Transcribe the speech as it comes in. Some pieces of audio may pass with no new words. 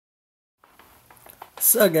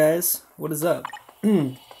So guys, what is up?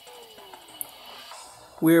 We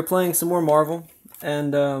are playing some more Marvel,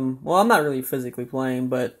 and well, I'm not really physically playing,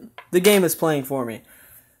 but the game is playing for me.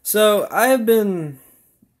 So I have been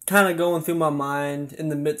kind of going through my mind in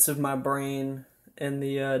the midst of my brain, in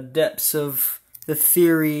the depths of the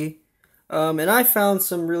theory, and I found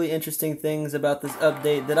some really interesting things about this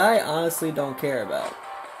update that I honestly don't care about.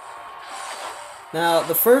 Now,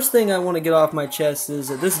 the first thing I want to get off my chest is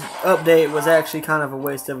that this update was actually kind of a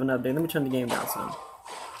waste of an update. Let me turn the game down some.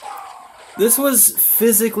 This was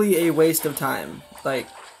physically a waste of time.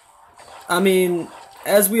 I mean,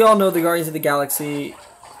 as we all know, the Guardians of the Galaxy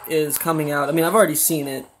is coming out. I mean, I've already seen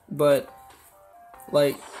it, but,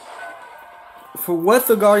 for what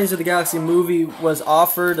the Guardians of the Galaxy movie was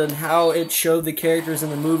offered and how it showed the characters in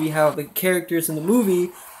the movie, how the characters in the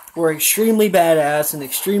movie were extremely badass and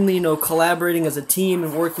extremely, collaborating as a team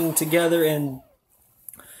and working together, and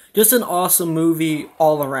just an awesome movie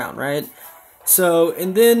all around, right? So,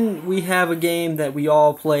 and then we have a game that we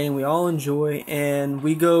all play and we all enjoy, and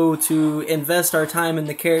we go to invest our time in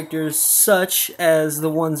the characters such as the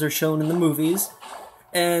ones are shown in the movies,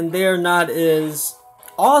 and they are not as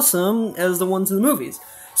awesome as the ones in the movies.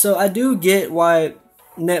 So I do get why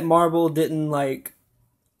Netmarble didn't,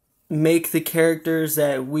 make the characters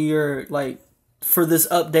that we are, for this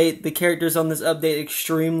update, the characters on this update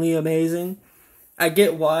extremely amazing. I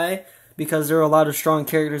get why, because there are a lot of strong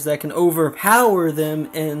characters that can overpower them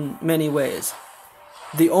in many ways.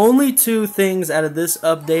 The only two things out of this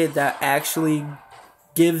update that actually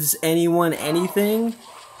gives anyone anything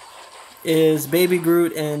is Baby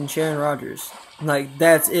Groot and Sharon Rogers.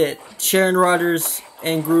 That's it. Sharon Rogers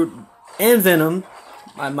and Groot and Venom.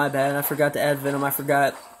 My bad, I forgot to add Venom. I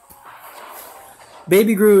forgot.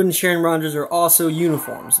 Baby Groot and Sharon Rogers are also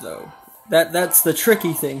uniforms, though. That's the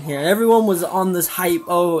tricky thing here. Everyone was on this hype,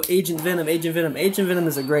 oh, Agent Venom, Agent Venom. Agent Venom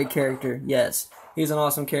is a great character, yes. He's an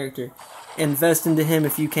awesome character. Invest into him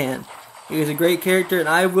if you can. He's a great character, and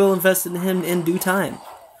I will invest in him in due time.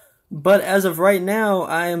 But as of right now,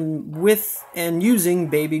 I am with and using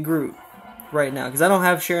Baby Groot right now, because I don't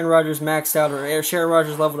have Sharon Rogers maxed out or Sharon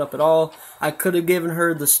Rogers leveled up at all. I could have given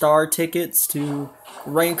her the star tickets to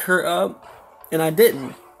rank her up, and I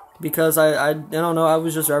didn't, because I don't know, I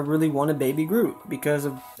really wanted Baby Groot, because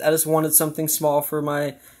I just wanted something small for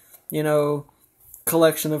my,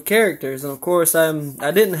 collection of characters. And of course, I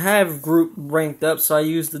didn't have Groot ranked up, so I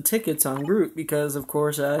used the tickets on Groot, because of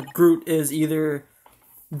course, Groot is either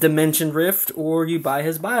Dimension Rift, or you buy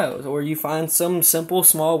his bios, or you find some simple,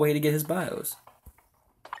 small way to get his bios.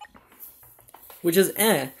 Which is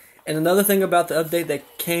And another thing about the update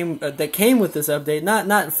that came with this update,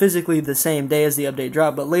 not physically the same day as the update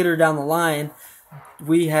dropped, but later down the line,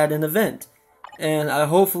 we had an event. And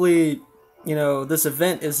hopefully, this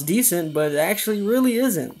event is decent, but it actually really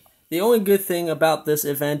isn't. The only good thing about this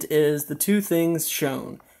event is the two things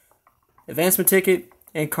shown: advancement ticket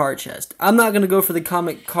and card chest. I'm not going to go for the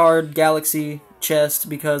Comic Card Galaxy chest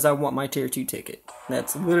because I want my tier 2 ticket.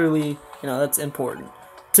 That's literally, that's important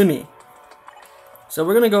to me. So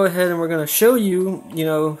we're going to go ahead and we're going to show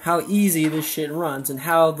you, how easy this shit runs and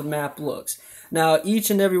how the map looks. Now, each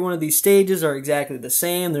and every one of these stages are exactly the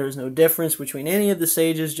same. There is no difference between any of the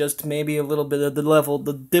stages, just maybe a little bit of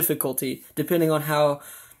the difficulty, depending on how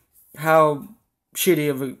shitty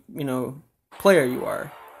of a, player you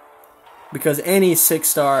are. Because any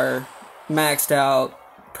 6-star, maxed out,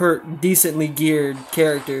 decently geared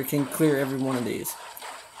character can clear every one of these.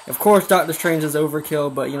 Of course, Doctor Strange is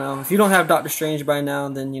overkill, but, if you don't have Doctor Strange by now,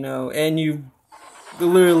 then, and you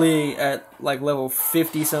literally at, level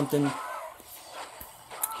 50-something,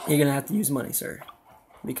 you're gonna have to use money, sir.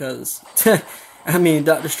 Because, I mean,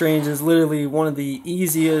 Doctor Strange is literally one of the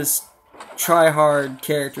easiest try-hard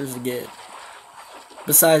characters to get.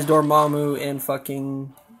 Besides Dormammu and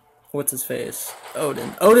fucking, what's his face?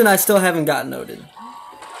 Odin. Odin, I still haven't gotten Odin.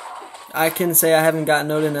 I can say I haven't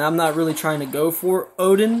gotten Odin, and I'm not really trying to go for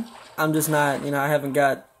Odin. I'm just not, I haven't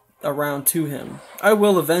got around to him. I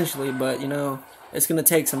will eventually, but, it's going to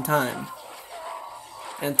take some time.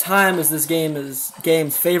 And time is this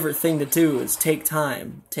game's favorite thing to do, is take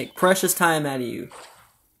time. Take precious time out of you.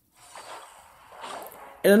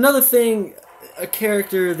 And another thing, a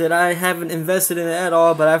character that I haven't invested in at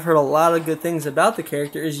all, but I've heard a lot of good things about the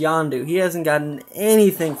character, is Yondu. He hasn't gotten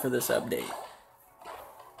anything for this update.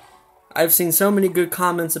 I've seen so many good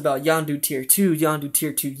comments about Yondu Tier 2, Yondu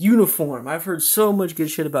Tier 2 uniform. I've heard so much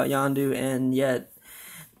good shit about Yondu, and yet,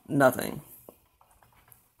 nothing.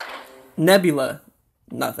 Nebula,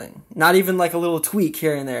 nothing. Not even a little tweak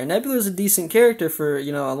here and there. Nebula's a decent character for,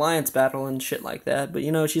 Alliance Battle and shit like that, but,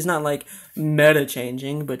 she's not,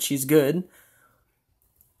 meta-changing, but she's good.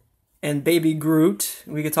 And Baby Groot,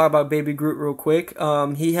 we could talk about Baby Groot real quick.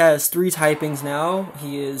 He has 3 typings now.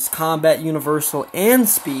 He is Combat, Universal, and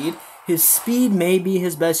Speed. His Speed may be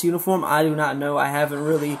his best uniform. I do not know. I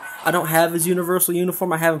don't have his Universal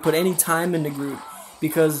uniform. I haven't put any time into Groot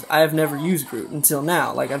because I have never used Groot until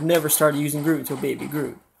now. Like, I've never started using Groot until Baby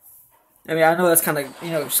Groot. I mean, I know that's kind of,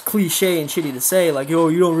 just cliche and shitty to say, like, yo,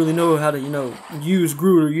 you don't really know how to, use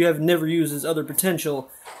Groot, or you have never used his other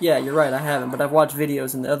potential. Yeah, you're right, I haven't, but I've watched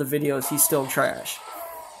videos, and the other videos, he's still trash.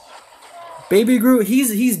 Baby Groot,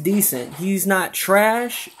 he's decent. He's not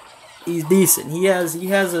trash, he's decent. He has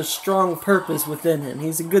a strong purpose within him.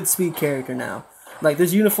 He's a good speed character now. Like,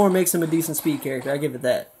 this uniform makes him a decent speed character, I give it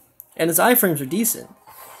that. And his iframes are decent.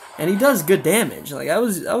 And he does good damage. Like, I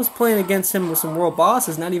was playing against him with some world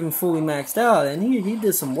bosses, not even fully maxed out, and he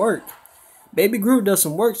did some work. Baby Groot does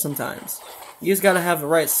some work sometimes. You just gotta have the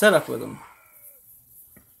right setup with him.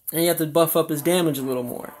 And you have to buff up his damage a little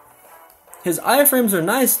more. His iframes are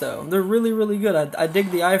nice, though. They're really, really good. I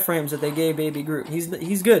dig the iframes that they gave Baby Groot. He's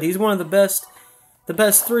good. He's one of the best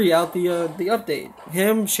 3 out the update.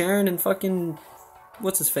 Him, Sharon, and fucking,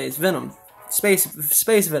 what's his face? Venom. Space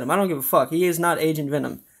Venom. I don't give a fuck. He is not Agent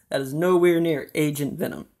Venom. That is nowhere near Agent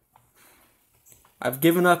Venom. I've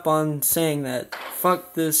given up on saying that.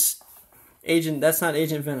 Fuck this Agent. That's not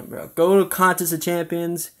Agent Venom, bro. Go to Contest of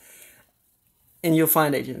Champions, and you'll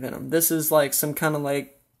find Agent Venom. This is like some kind of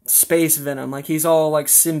like Space Venom. Like, he's all like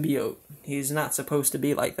symbiote. He's not supposed to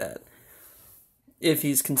be like that. If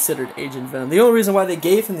he's considered Agent Venom. The only reason why they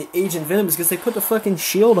gave him the Agent Venom is because they put the fucking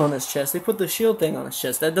shield on his chest. They put the shield thing on his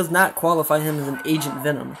chest. That does not qualify him as an Agent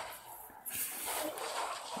Venom.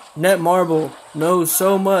 Netmarble knows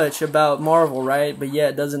so much about Marvel, right? But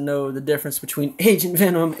yet doesn't know the difference between Agent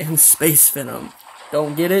Venom and Space Venom.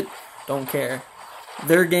 Don't get it? Don't care.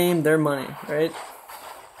 Their game, their money, right?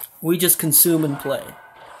 We just consume and play.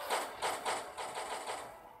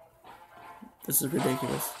 This is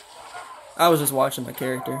ridiculous. I was just watching my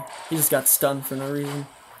character. He just got stunned for no reason.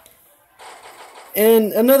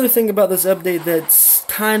 And another thing about this update that's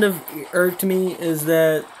kind of irked me is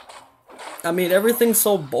that, I mean, everything's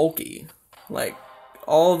so bulky. Like,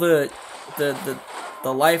 all the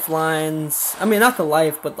lifelines, I mean, not the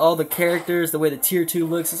life, but all the characters, the way the tier 2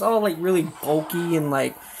 looks, it's all like really bulky and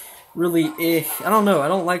like really I don't know, I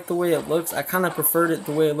don't like the way it looks. I kind of preferred it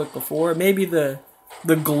the way it looked before. Maybe the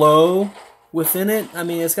glow within it, I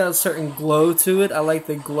mean, it's got a certain glow to it. I like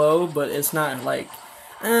the glow, but it's not like,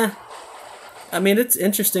 I mean, it's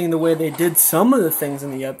interesting the way they did some of the things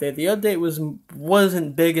in the update. The update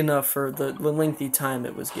wasn't big enough for the lengthy time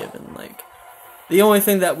it was given. Like, the only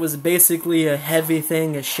thing that was basically a heavy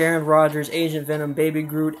thing is Sharon Rogers, Agent Venom, Baby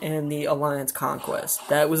Groot, and the Alliance Conquest.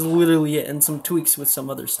 That was literally it, and some tweaks with some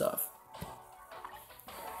other stuff.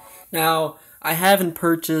 Now, I haven't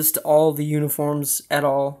purchased all the uniforms at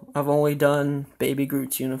all. I've only done Baby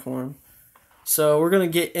Groot's uniform. So we're going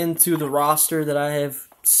to get into the roster that I have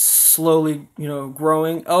slowly,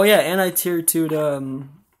 growing. Oh yeah, and I tier 2'd,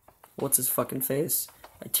 what's his fucking face?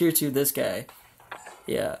 I tier 2 this guy.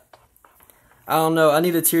 Yeah. I don't know, I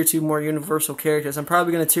need to tier 2 more universal characters. I'm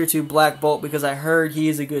probably going to tier 2 Black Bolt because I heard he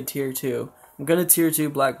is a good tier 2. I'm going to tier 2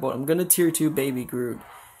 Black Bolt. I'm going to tier 2 Baby Groot.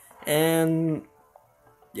 And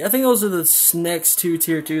yeah, I think those are the next 2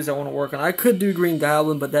 tier 2s I want to work on. I could do Green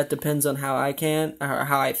Goblin, but that depends on how I can, or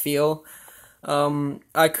how I feel.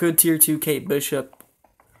 I could tier 2 Kate Bishop.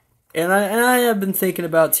 And I have been thinking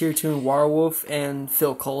about tier 2 Warwolf and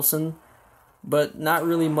Phil Coulson, but not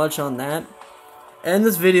really much on that. And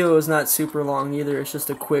this video is not super long either. It's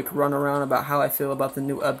just a quick run around about how I feel about the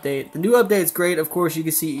new update. The new update's great. Of course, you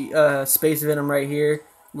can see Space Venom right here.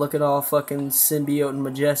 Look at all fucking symbiote and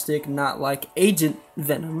majestic, not like Agent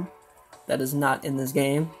Venom. That is not in this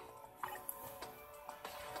game.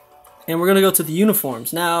 And we're going to go to the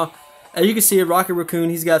uniforms. Now, as you can see, Rocket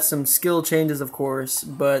Raccoon, he's got some skill changes, of course,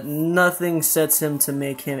 but nothing sets him to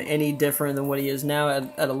make him any different than what he is now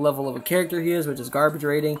at a level of a character he is, which is garbage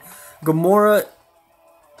rating. Gamora,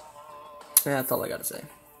 yeah, that's all I gotta say.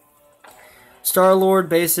 Star-Lord,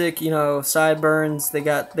 basic, sideburns. They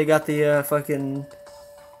got the fucking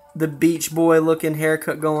the Beach Boy looking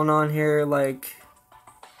haircut going on here. Like,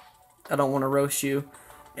 I don't want to roast you.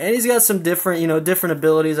 And he's got some different, different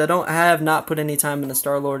abilities. I have not put any time into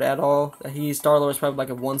Star-Lord at all. Star-Lord is probably like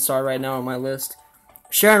a 1-star right now on my list.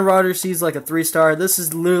 Sharon Rogers, she's like a 3-star. This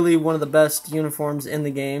is literally one of the best uniforms in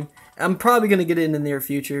the game. I'm probably going to get it in the near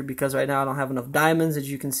future because right now I don't have enough diamonds, as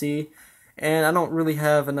you can see. And I don't really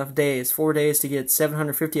have enough days. 4 days to get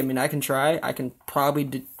 750. I mean, I can try. I can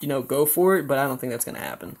probably, go for it, but I don't think that's going to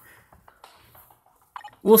happen.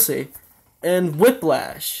 We'll see. And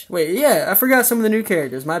Whiplash. Wait, yeah, I forgot some of the new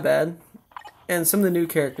characters. My bad. And some of the new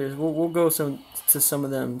characters. We'll go to some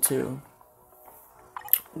of them too.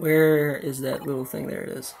 Where is that little thing? There it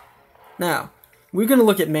is. Now, we're gonna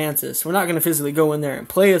look at Mantis. We're not gonna physically go in there and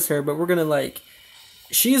play as her, but we're gonna like.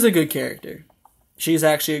 She's a good character. She's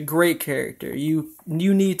actually a great character. You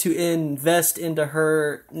need to invest into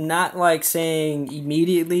her, not like saying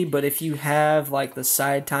immediately, but if you have like the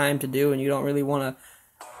side time to do and you don't really want to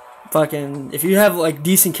fucking, if you have like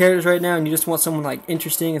decent characters right now and you just want someone like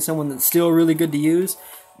interesting and someone that's still really good to use,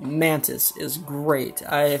 Mantis is great.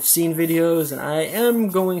 I have seen videos and I am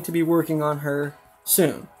going to be working on her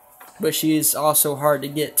soon, but she's also hard to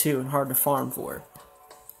get to and hard to farm for.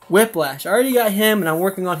 Whiplash, I already got him and I'm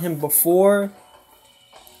working on him before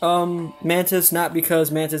Mantis, not because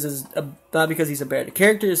he's a bad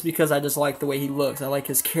character, it's because I just like the way he looks. I like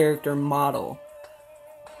his character model.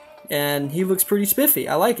 And he looks pretty spiffy.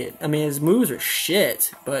 I like it. I mean, his moves are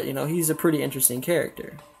shit, but you know, he's a pretty interesting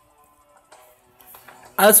character.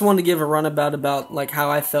 I just wanted to give a runabout about like how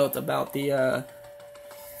I felt about the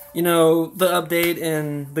you know, the update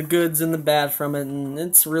and the goods and the bad from it, and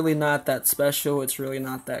it's really not that special, it's really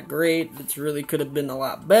not that great, it really could have been a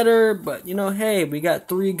lot better, but you know, hey, we got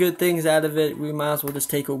 3 good things out of it, we might as well just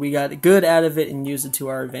take what we got good out of it and use it to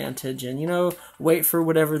our advantage, and you know, wait for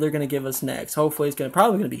whatever they're going to give us next. Hopefully it's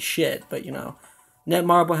probably going to be shit, but you know,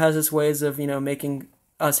 Netmarble has its ways of, you know, making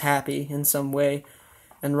us happy in some way,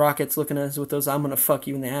 and Rocket's looking at us with those I'm gonna fuck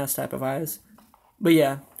you in the ass type of eyes. But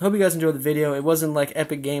yeah, hope you guys enjoyed the video. It wasn't like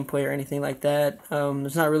epic gameplay or anything like that.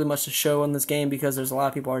 There's not really much to show on this game because there's a lot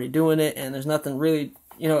of people already doing it, and there's nothing really,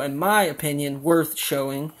 you know, in my opinion, worth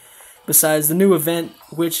showing besides the new event,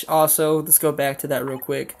 which also, let's go back to that real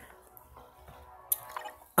quick.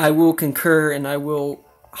 I will concur and I will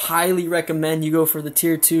highly recommend you go for the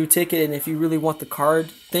tier 2 ticket, and if you really want the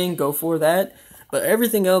card thing, go for that. But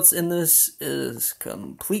everything else in this is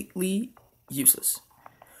completely useless.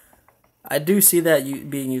 I do see that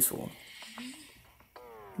being useful.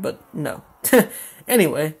 But no.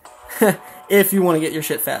 Anyway, if you want to get your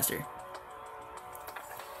shit faster.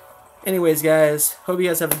 Anyways, guys, hope you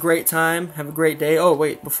guys have a great time. Have a great day. Oh,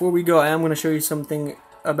 wait, before we go, I am going to show you something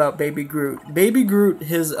about Baby Groot. Baby Groot,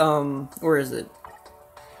 his, where is it?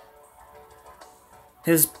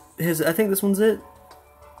 His, I think this one's it.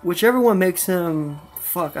 Whichever one makes him,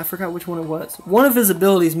 fuck, I forgot which one it was. One of his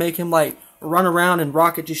abilities make him, like, run around and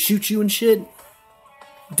Rocket just shoot you and shit.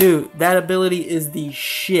 Dude, that ability is the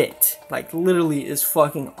shit. Like, literally is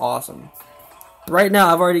fucking awesome. Right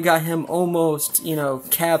now, I've already got him almost, you know,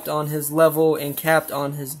 capped on his level and capped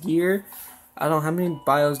on his gear. I don't know, how many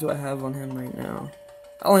bios do I have on him right now?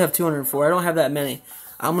 I only have 204. I don't have that many.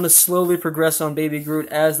 I'm going to slowly progress on Baby Groot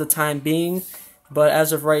as the time being. But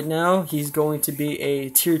as of right now, he's going to be a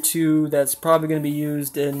tier 2 that's probably going to be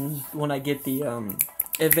used in when I get the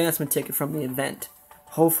advancement ticket from the event.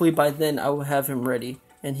 Hopefully by then I will have him ready,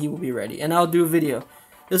 and he will be ready, and I'll do a video.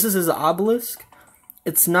 This is his obelisk.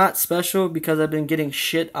 It's not special because I've been getting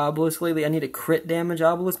shit obelisk lately. I need a crit damage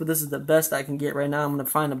obelisk, but this is the best I can get right now. I'm going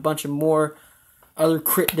to find a bunch of more other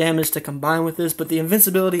crit damage to combine with this, but the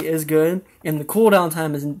invincibility is good, and the cooldown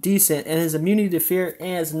time is decent, and his immunity to fear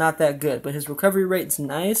is not that good, but his recovery rate is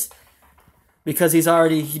nice because he's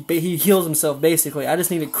already, he heals himself basically. I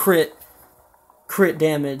just need a crit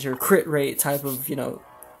damage or crit rate type of, you know,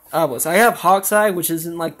 obelisk. I have Hawkeye, which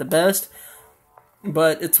isn't like the best,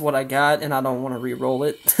 but it's what I got, and I don't want to re-roll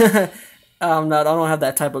it. I don't have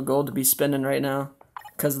that type of gold to be spending right now,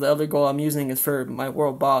 because the other gold I'm using is for my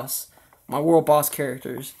world boss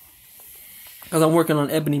characters, because I'm working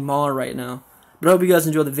on Ebony Maw right now. But I hope you guys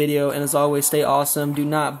enjoy the video, and as always, stay awesome. Do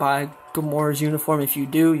not buy Gamora's uniform. If you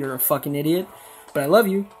do, you're a fucking idiot. But I love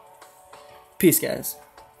you. Peace, guys.